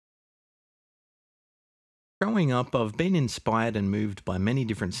Growing up, I've been inspired and moved by many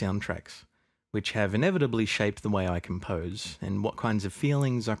different soundtracks, which have inevitably shaped the way I compose and what kinds of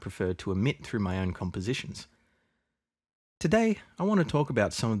feelings I prefer to emit through my own compositions. Today, I want to talk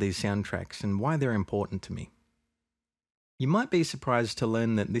about some of these soundtracks and why they're important to me. You might be surprised to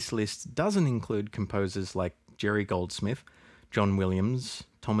learn that this list doesn't include composers like Jerry Goldsmith, John Williams,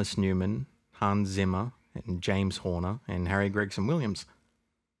 Thomas Newman, Hans Zimmer, and James Horner, and Harry Gregson Williams.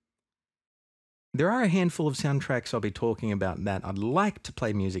 There are a handful of soundtracks I'll be talking about that I'd like to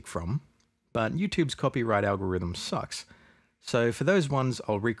play music from, but YouTube's copyright algorithm sucks, so for those ones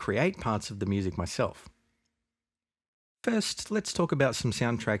I'll recreate parts of the music myself. First, let's talk about some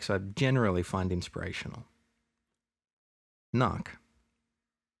soundtracks I generally find inspirational. Narc.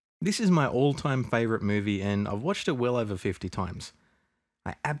 This is my all-time favourite movie and I've watched it well over 50 times.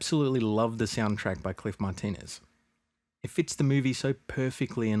 I absolutely love the soundtrack by Cliff Martinez. It fits the movie so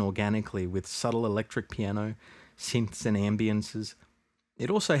perfectly and organically with subtle electric piano, synths and ambiences. It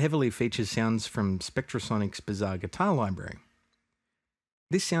also heavily features sounds from Spectrasonic's bizarre guitar library.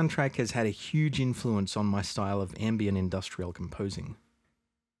 This soundtrack has had a huge influence on my style of ambient industrial composing.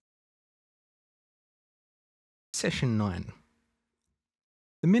 Session 9.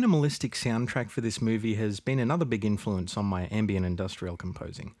 The minimalistic soundtrack for this movie has been another big influence on my ambient industrial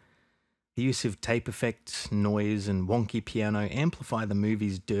composing. The use of tape effects, noise, and wonky piano amplify the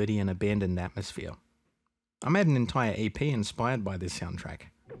movie's dirty and abandoned atmosphere. I made an entire EP inspired by this soundtrack.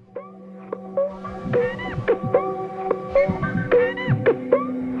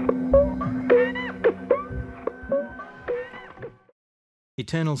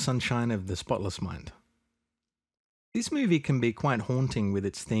 Eternal Sunshine of the Spotless Mind. This movie can be quite haunting with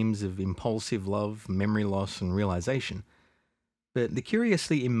its themes of impulsive love, memory loss, and realization. But the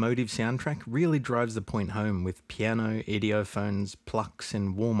curiously emotive soundtrack really drives the point home with piano, idiophones, plucks,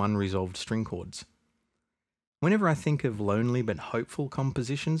 and warm unresolved string chords. Whenever I think of lonely but hopeful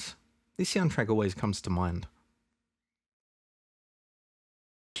compositions, this soundtrack always comes to mind.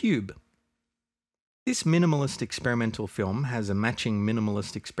 Cube. This minimalist experimental film has a matching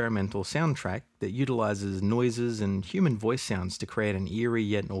minimalist experimental soundtrack that utilizes noises and human voice sounds to create an eerie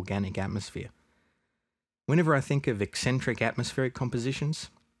yet organic atmosphere. Whenever I think of eccentric atmospheric compositions,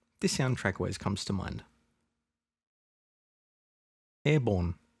 this soundtrack always comes to mind.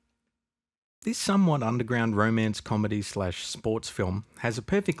 Airborne. This somewhat underground romance comedy / sports film has a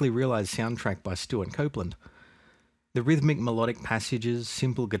perfectly realised soundtrack by Stuart Copeland. The rhythmic melodic passages,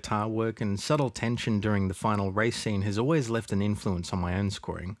 simple guitar work and subtle tension during the final race scene has always left an influence on my own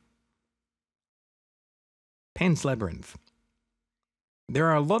scoring. Pan's Labyrinth. There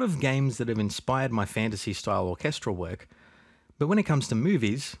are a lot of games that have inspired my fantasy-style orchestral work, but when it comes to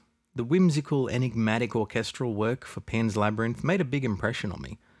movies, the whimsical, enigmatic orchestral work for Pan's Labyrinth made a big impression on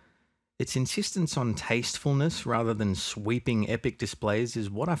me. Its insistence on tastefulness rather than sweeping epic displays is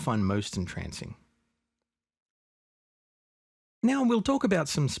what I find most entrancing. Now we'll talk about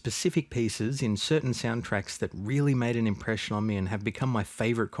some specific pieces in certain soundtracks that really made an impression on me and have become my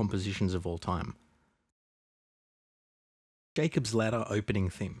favourite compositions of all time. Jacob's Ladder opening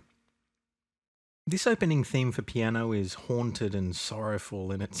theme. This opening theme for piano is haunted and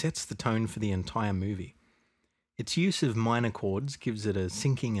sorrowful, and it sets the tone for the entire movie. Its use of minor chords gives it a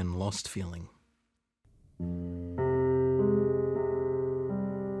sinking and lost feeling.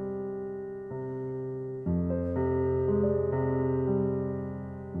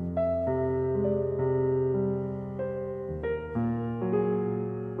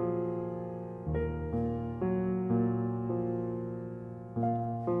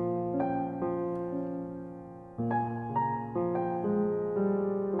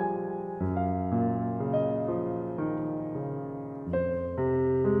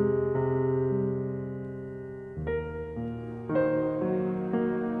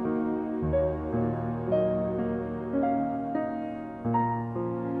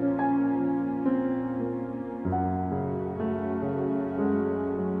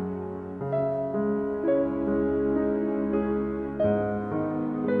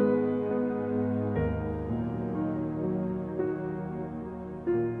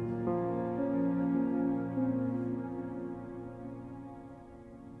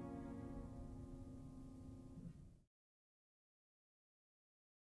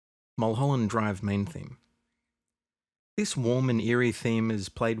 Mulholland Drive main theme. This warm and eerie theme is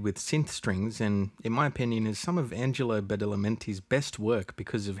played with synth strings and, in my opinion, is some of Angelo Badalamenti's best work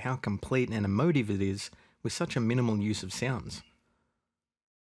because of how complete and emotive it is with such a minimal use of sounds.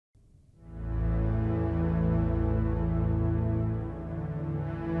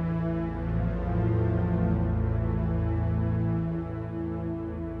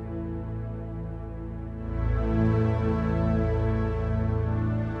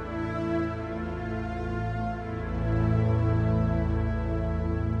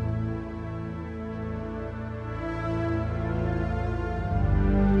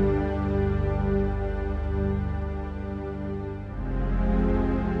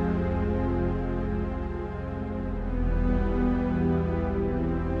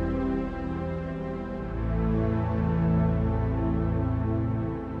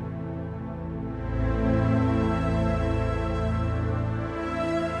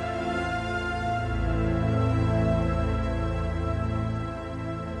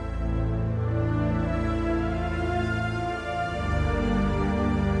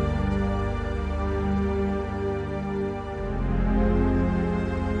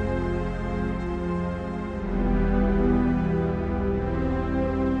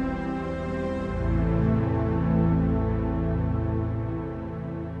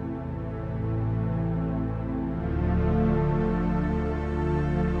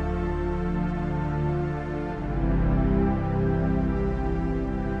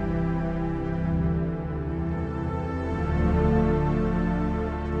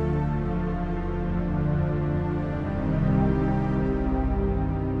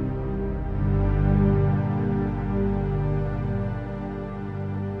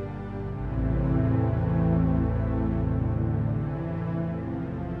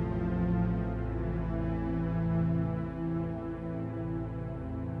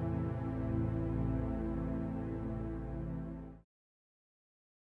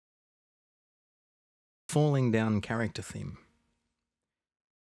 Falling Down character theme.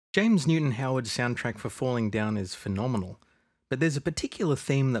 James Newton Howard's soundtrack for Falling Down is phenomenal, but there's a particular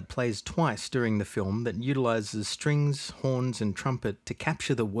theme that plays twice during the film that utilises strings, horns and trumpet to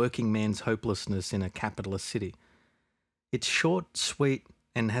capture the working man's hopelessness in a capitalist city. It's short, sweet,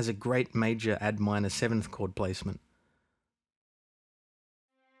 and has a great major add minor 7th chord placement.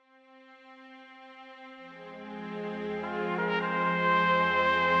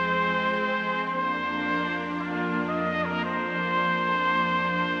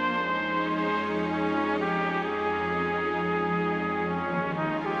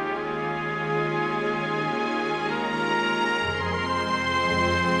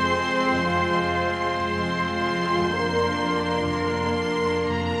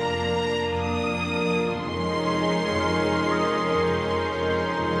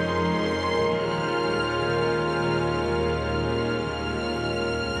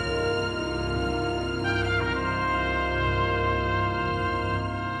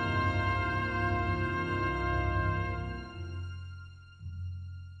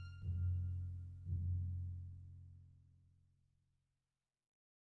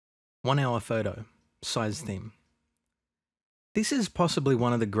 One Hour Photo, Size Theme. This is possibly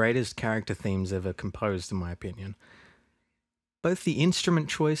one of the greatest character themes ever composed in my opinion. Both the instrument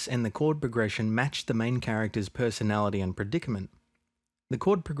choice and the chord progression match the main character's personality and predicament. The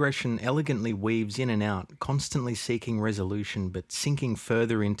chord progression elegantly weaves in and out, constantly seeking resolution but sinking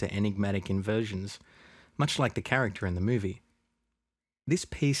further into enigmatic inversions, much like the character in the movie. This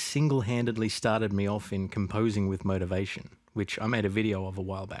piece single-handedly started me off in composing with motivation, which I made a video of a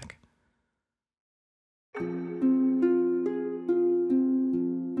while back.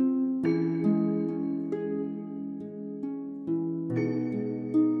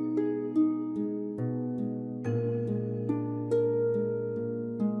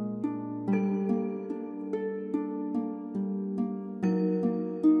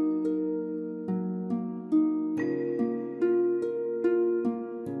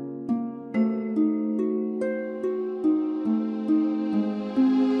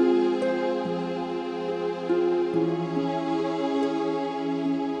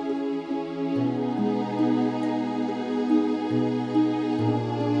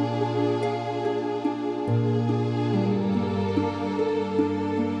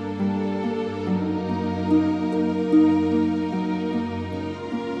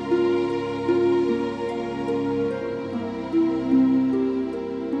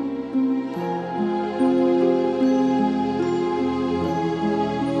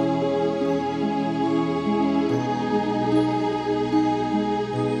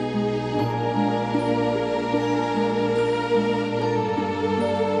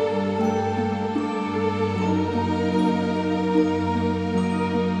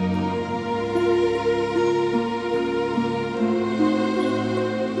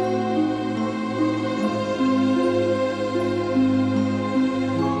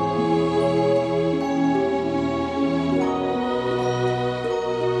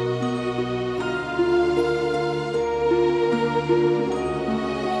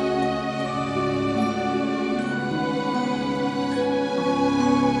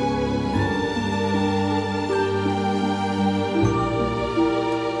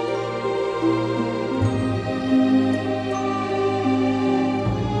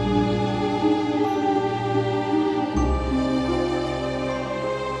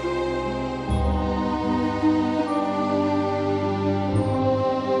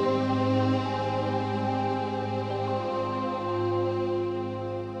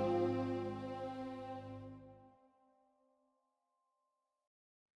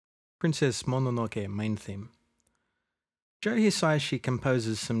 Princess Mononoke main theme. Joe Hisaishi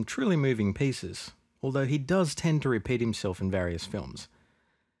composes some truly moving pieces, although he does tend to repeat himself in various films.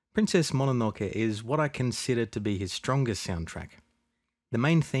 Princess Mononoke is what I consider to be his strongest soundtrack. The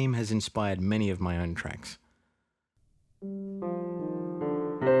main theme has inspired many of my own tracks.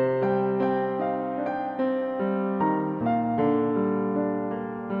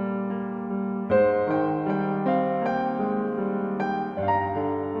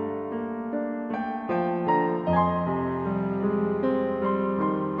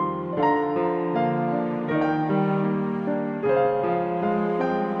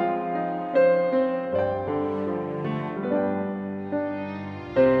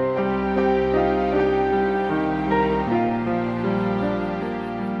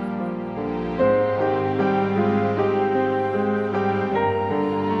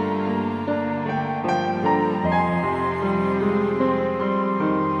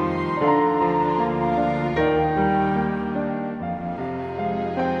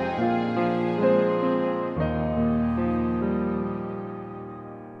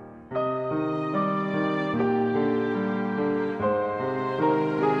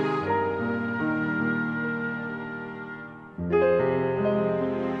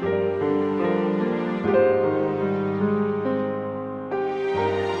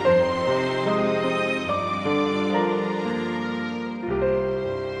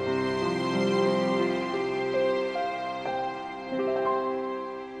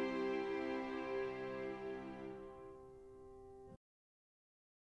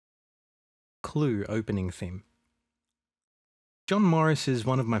 Clue opening theme. John Morris is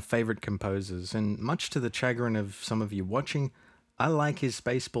one of my favourite composers, and much to the chagrin of some of you watching, I like his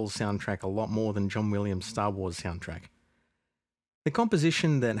Spaceballs soundtrack a lot more than John Williams' Star Wars soundtrack. The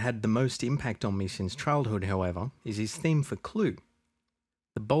composition that had the most impact on me since childhood, however, is his theme for Clue.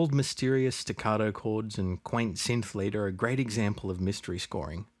 The bold, mysterious staccato chords and quaint synth lead are a great example of mystery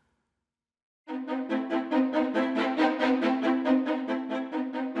scoring.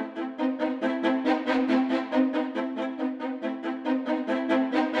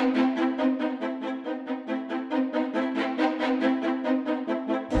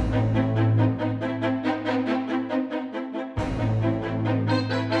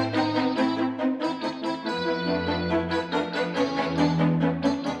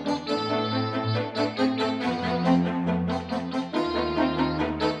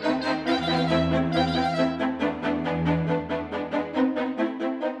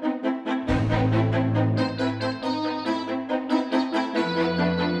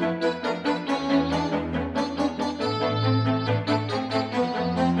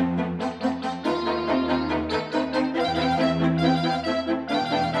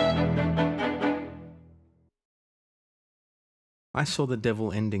 I Saw the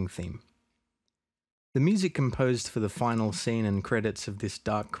Devil ending theme. The music composed for the final scene and credits of this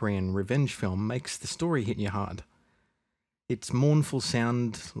dark Korean revenge film makes the story hit you hard. Its mournful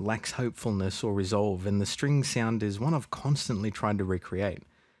sound lacks hopefulness or resolve, and the string sound is one I've constantly tried to recreate,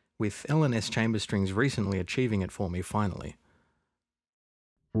 with L&S chamber strings recently achieving it for me finally.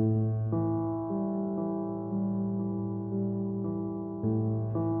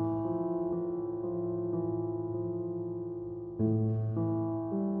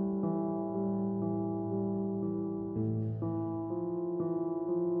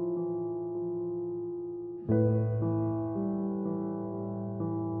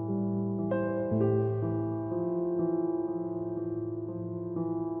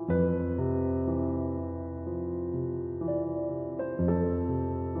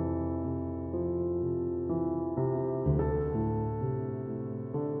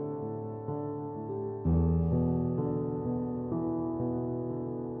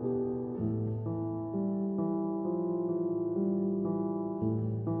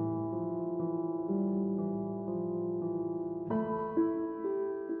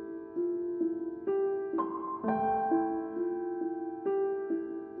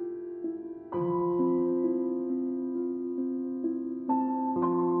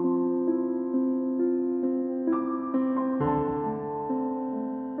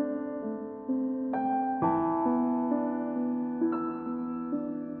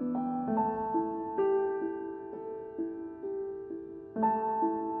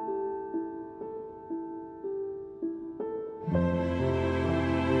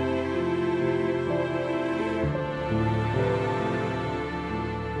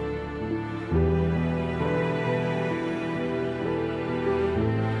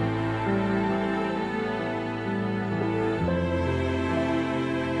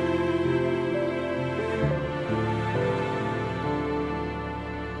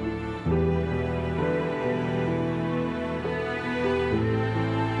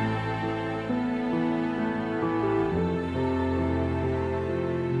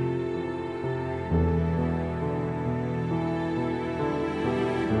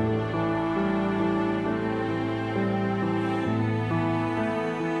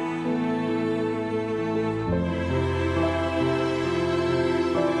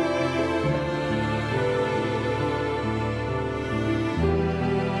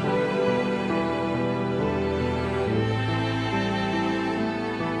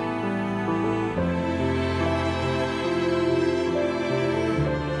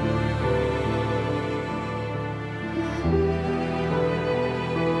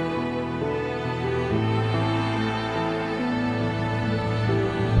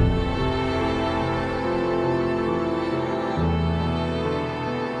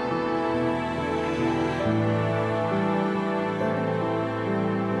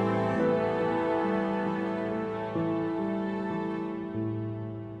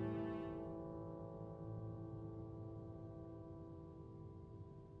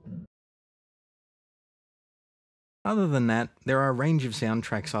 Other than that, there are a range of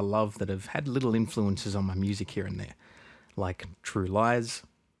soundtracks I love that have had little influences on my music here and there, like True Lies,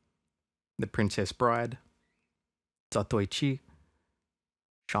 The Princess Bride, Zatoichi,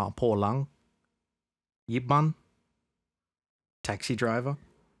 Sha Po Lang, Yibban, Taxi Driver,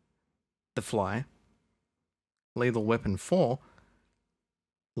 The Fly, Lethal Weapon 4,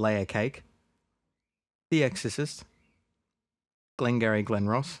 Layer Cake, The Exorcist, Glengarry Glen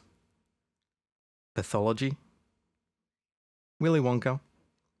Ross, Pathology, Willy Wonka,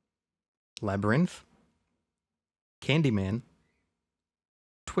 Labyrinth, Candyman,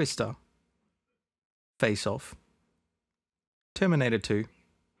 Twister, Face Off, Terminator 2,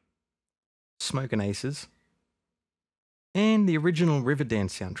 Smokin' Aces, and the original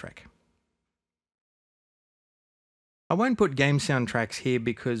Riverdance soundtrack. I won't put game soundtracks here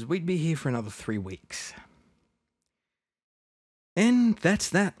because we'd be here for another 3 weeks. And that's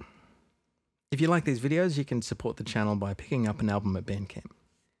that. If you like these videos, you can support the channel by picking up an album at Bandcamp.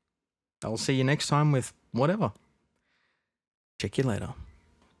 I'll see you next time with whatever. Check you later.